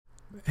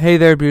Hey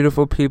there,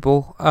 beautiful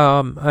people.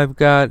 I've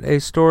got a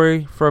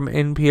story from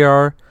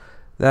NPR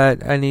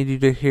that I need you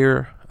to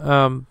hear.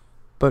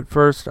 But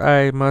first,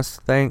 I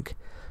must thank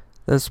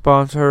the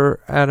sponsor,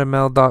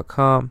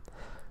 AdamL.com.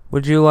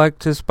 Would you like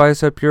to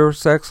spice up your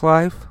sex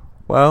life?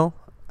 Well,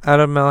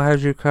 AdamL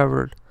has you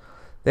covered.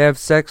 They have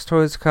sex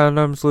toys,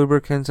 condoms,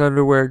 lubricants,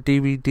 underwear,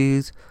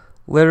 DVDs,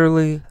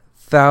 literally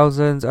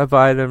thousands of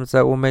items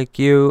that will make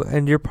you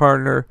and your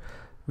partner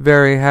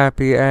very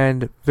happy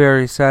and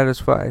very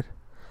satisfied.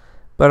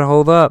 But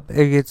hold up,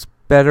 it gets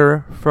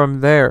better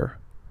from there.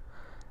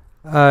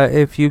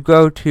 If you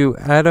go to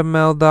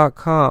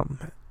AdamL.com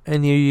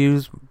and you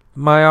use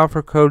my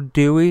offer code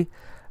DEWEY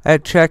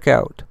at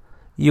checkout,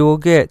 you will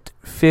get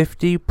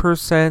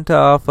 50%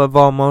 off of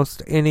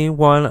almost any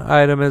one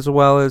item, as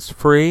well as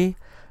free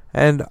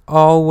and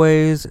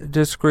always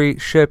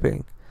discreet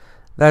shipping.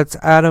 That's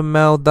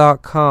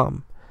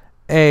AdamL.com.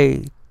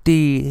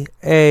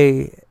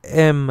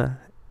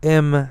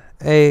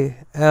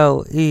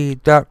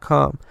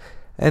 ADAMMALE.com.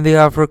 And the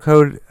offer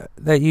code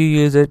that you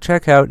use at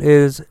checkout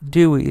is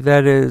DEWEY.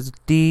 That is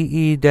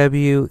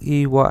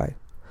DEWEY.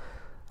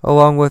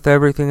 Along with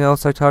everything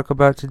else I talk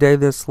about today,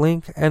 this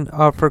link and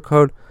offer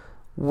code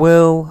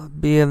will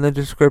be in the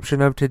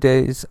description of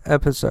today's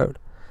episode.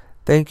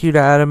 Thank you to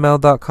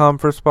AdamL.com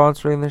for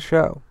sponsoring the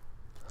show.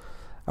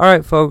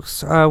 Alright,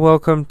 folks,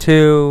 welcome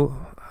to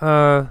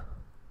a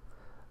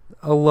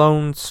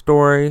lone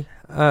story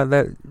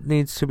that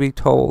needs to be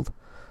told.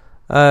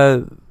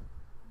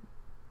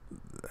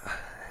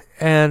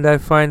 And I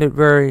find it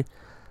very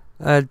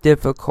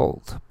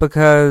difficult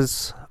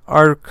because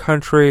our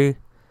country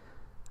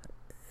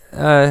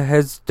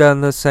has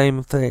done the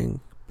same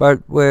thing,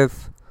 but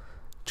with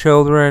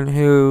children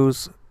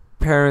whose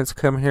parents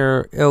come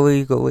here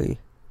illegally.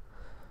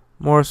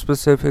 More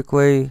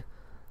specifically,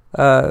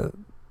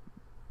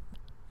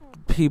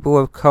 people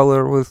of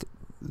color with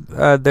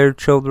their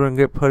children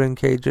get put in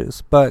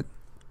cages. But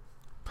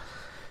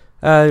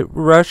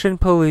Russian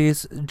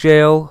police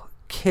jail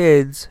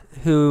kids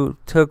who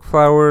took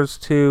flowers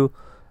to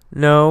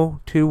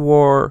No to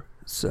War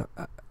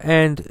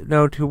and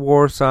No to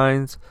War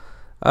signs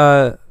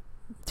to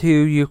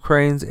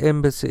Ukraine's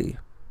embassy.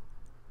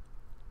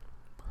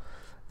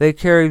 They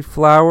carried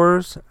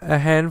flowers, a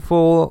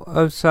handful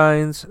of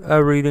signs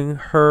reading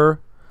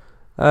her,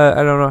 I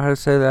don't know how to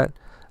say that,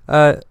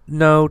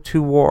 No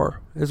to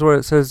War is what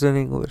it says in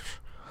English.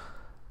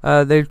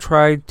 They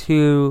tried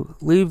to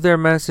leave their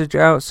message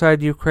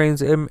outside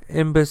Ukraine's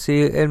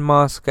embassy in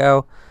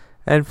Moscow,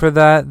 and for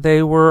that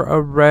they were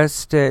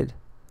arrested.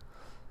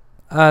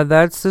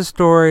 That's the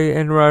story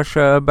in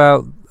Russia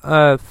about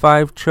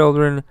 5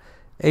 children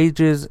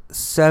ages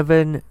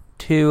 7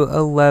 to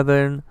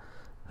 11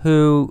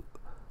 who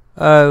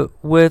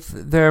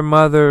with their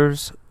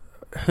mothers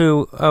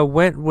who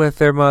went with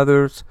their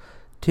mothers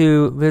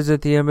to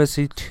visit the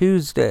embassy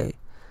Tuesday.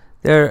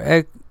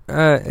 Their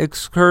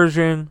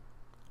excursion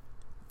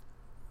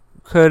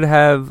could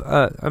have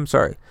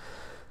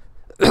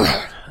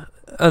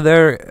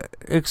their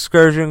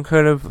excursion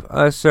could have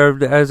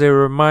served as a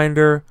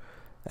reminder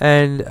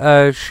and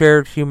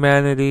shared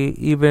humanity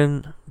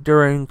even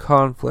during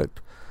conflict.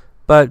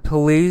 But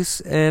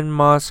police in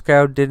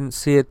Moscow didn't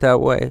see it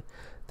that way.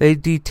 They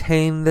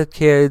detained the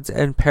kids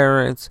and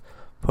parents,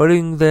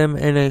 putting them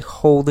in a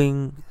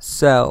holding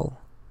cell.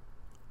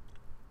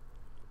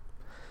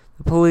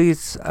 The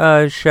police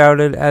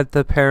shouted at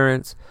the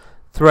parents,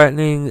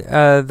 threatening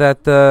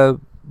that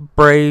the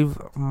brave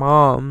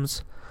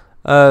moms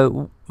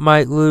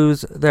might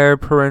lose their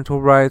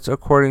parental rights,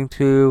 according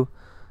to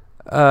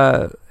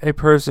a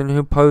person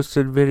who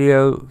posted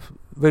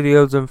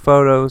videos and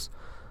photos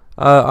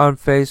on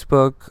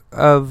Facebook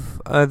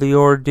of the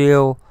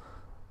ordeal.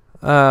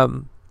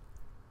 And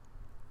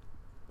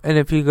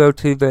if you go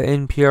to the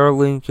NPR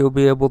link, you'll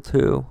be able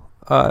to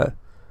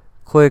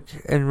click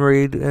and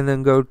read and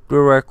then go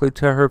directly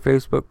to her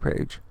Facebook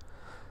page.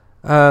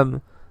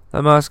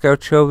 The Moscow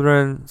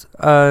children's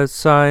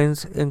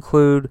signs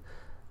include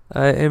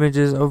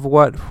images of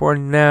what, for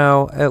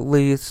now at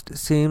least,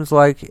 seems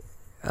like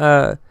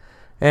an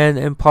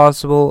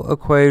impossible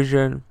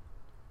equation.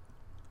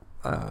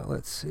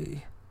 Let's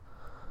see.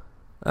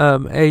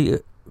 A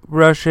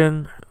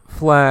Russian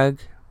flag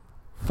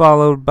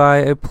followed by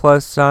a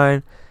plus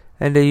sign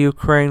and a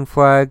Ukraine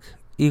flag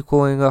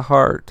equaling a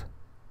heart.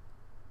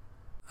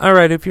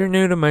 Alright, if you're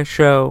new to my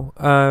show,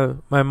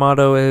 my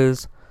motto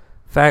is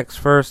facts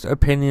first,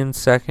 opinions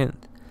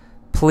second.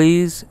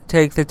 Please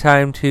take the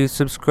time to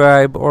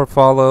subscribe or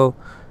follow,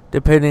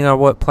 depending on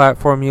what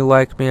platform you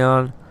like me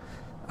on.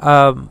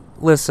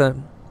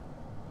 Listen,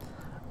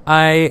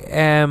 I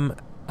am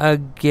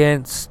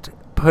against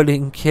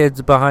putting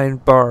kids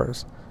behind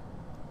bars.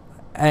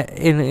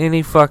 In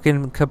any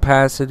fucking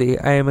capacity,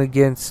 I am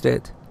against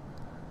it.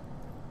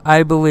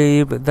 I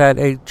believe that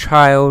a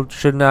child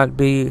should not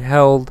be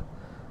held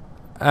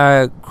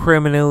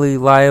criminally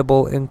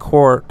liable in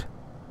court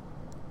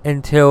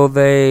until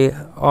they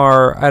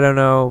are,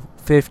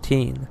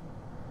 15.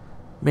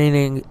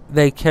 Meaning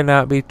they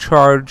cannot be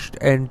charged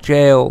and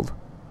jailed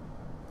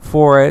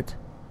for it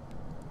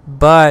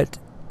but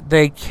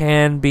they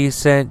can be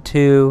sent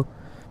to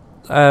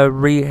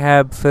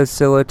rehab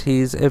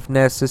facilities if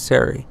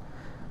necessary.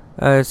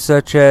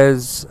 Such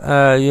as,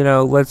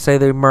 let's say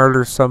they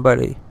murder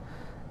somebody.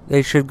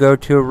 They should go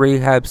to a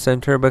rehab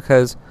center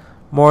because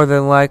more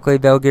than likely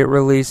they'll get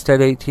released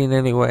at 18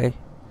 anyway.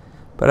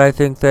 But I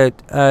think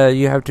that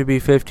you have to be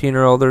 15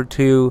 or older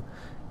to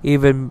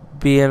even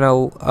be in a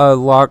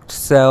locked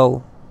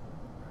cell.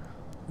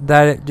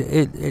 That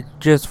it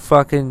just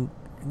fucking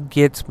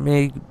gets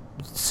me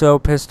so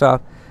pissed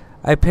off.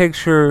 I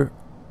picture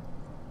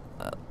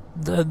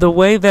the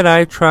way that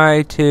I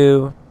try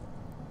to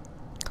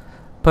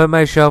put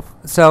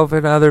myself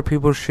in other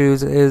people's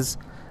shoes is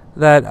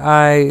that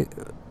I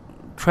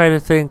try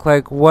to think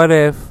like, what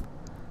if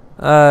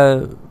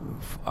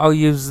I'll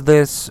use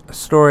this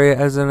story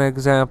as an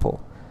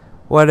example.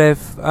 What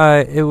if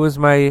it was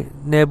my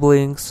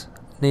nibblings,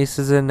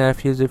 nieces and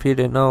nephews, if you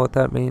didn't know what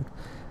that means.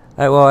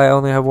 I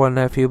only have one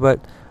nephew,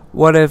 but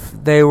what if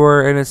they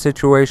were in a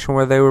situation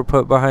where they were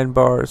put behind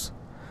bars?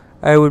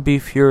 I would be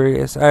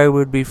furious. I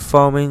would be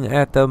foaming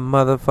at the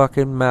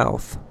motherfucking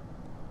mouth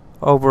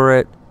over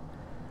it.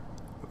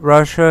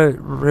 Russia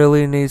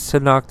really needs to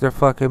knock their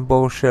fucking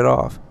bullshit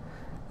off.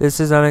 This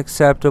is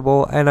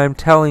unacceptable, and I'm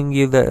telling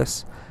you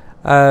this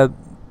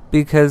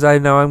because I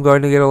know I'm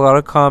going to get a lot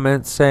of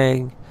comments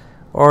saying,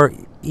 or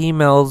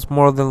emails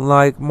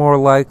more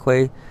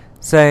likely,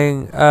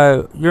 saying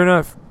you're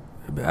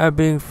not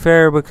being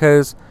fair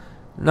because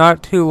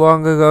not too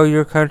long ago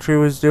your country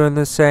was doing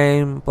the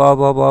same, blah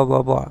blah blah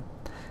blah blah.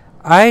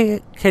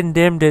 I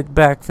condemned it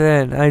back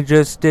then. I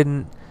just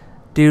didn't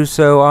do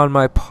so on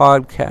my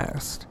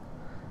podcast.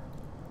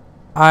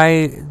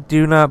 I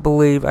do not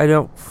believe, I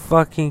don't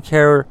fucking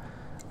care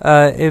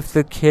if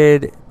the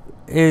kid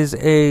is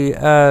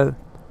a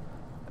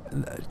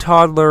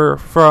toddler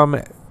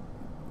from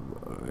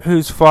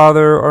whose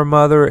father or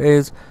mother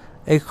is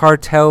a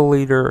cartel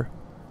leader.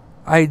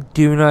 I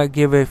do not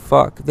give a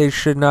fuck. They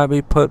should not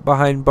be put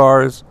behind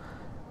bars.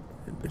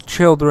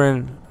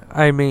 Children,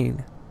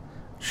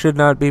 should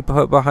not be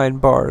put behind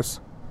bars.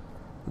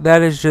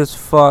 That is just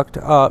fucked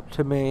up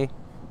to me.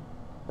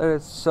 That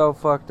is so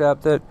fucked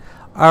up that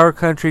our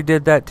country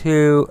did that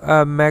to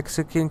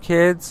Mexican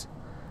kids.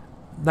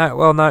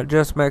 Not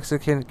just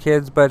Mexican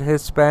kids, but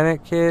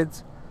Hispanic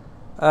kids.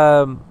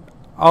 All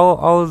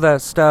of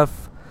that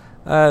stuff.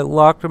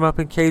 Locked them up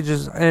in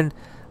cages. And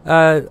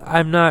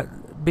I'm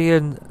not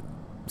being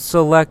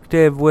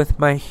selective with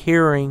my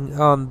hearing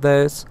on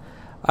this.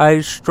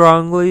 I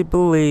strongly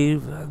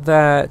believe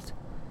that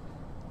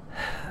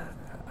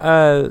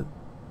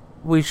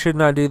we should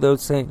not do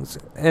those things.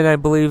 And I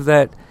believe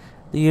that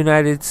the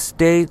United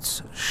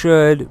States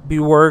should be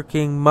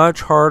working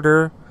much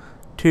harder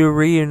to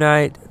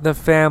reunite the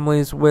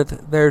families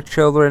with their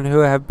children who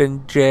have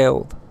been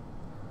jailed.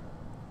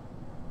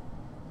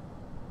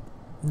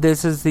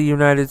 This is the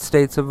United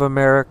States of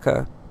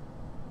America.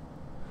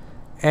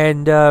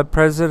 And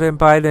President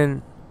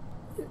Biden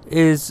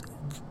is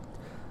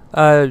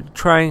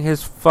trying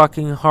his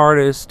fucking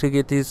hardest to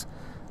get these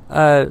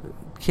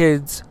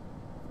kids'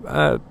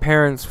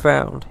 parents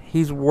found.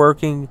 He's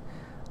working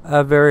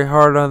very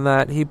hard on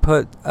that. He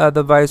put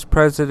the vice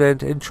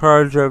president in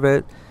charge of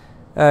it.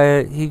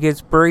 He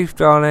gets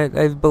briefed on it,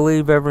 I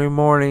believe, every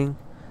morning.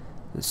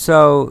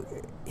 So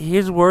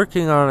he's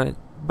working on it.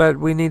 But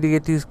we need to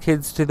get these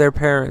kids to their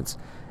parents.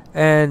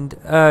 And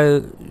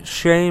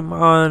shame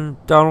on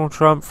Donald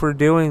Trump for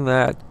doing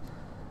that.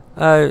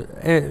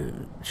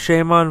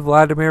 Shame on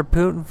Vladimir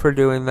Putin for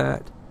doing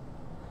that.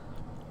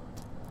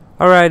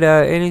 Alright,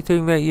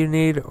 anything that you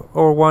need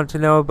or want to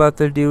know about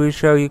The Dewey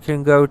Show, you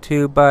can go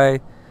to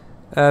by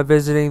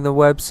visiting the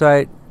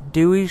website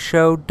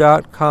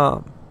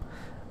deweyshow.com.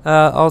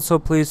 Also,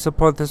 please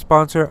support the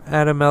sponsor,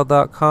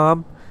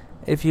 adaml.com.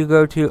 If you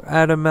go to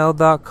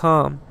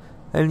adaml.com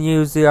and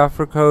use the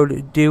offer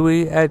code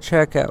DEWEY at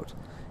checkout,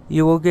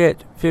 you will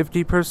get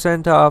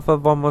 50% off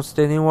of almost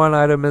any one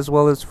item, as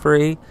well as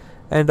free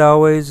and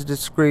always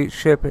discreet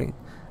shipping.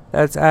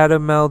 That's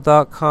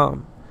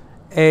adaml.com.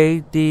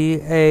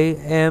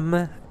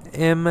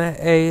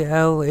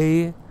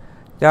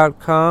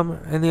 ADAMMALE.com,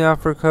 and the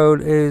offer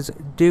code is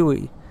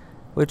DEWEY,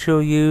 which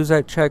you'll use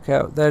at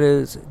checkout. That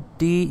is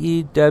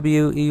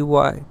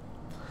DEWEY.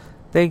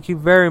 Thank you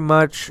very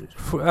much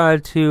to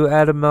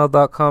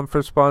AdamL.com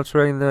for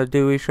sponsoring the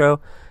Dewey Show,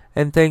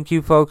 and thank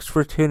you folks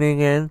for tuning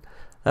in.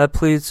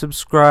 Please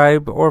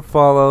subscribe or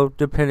follow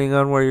depending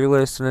on where you're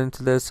listening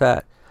to this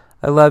at.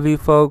 I love you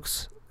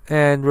folks,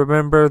 and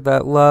remember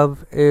that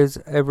love is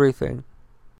everything.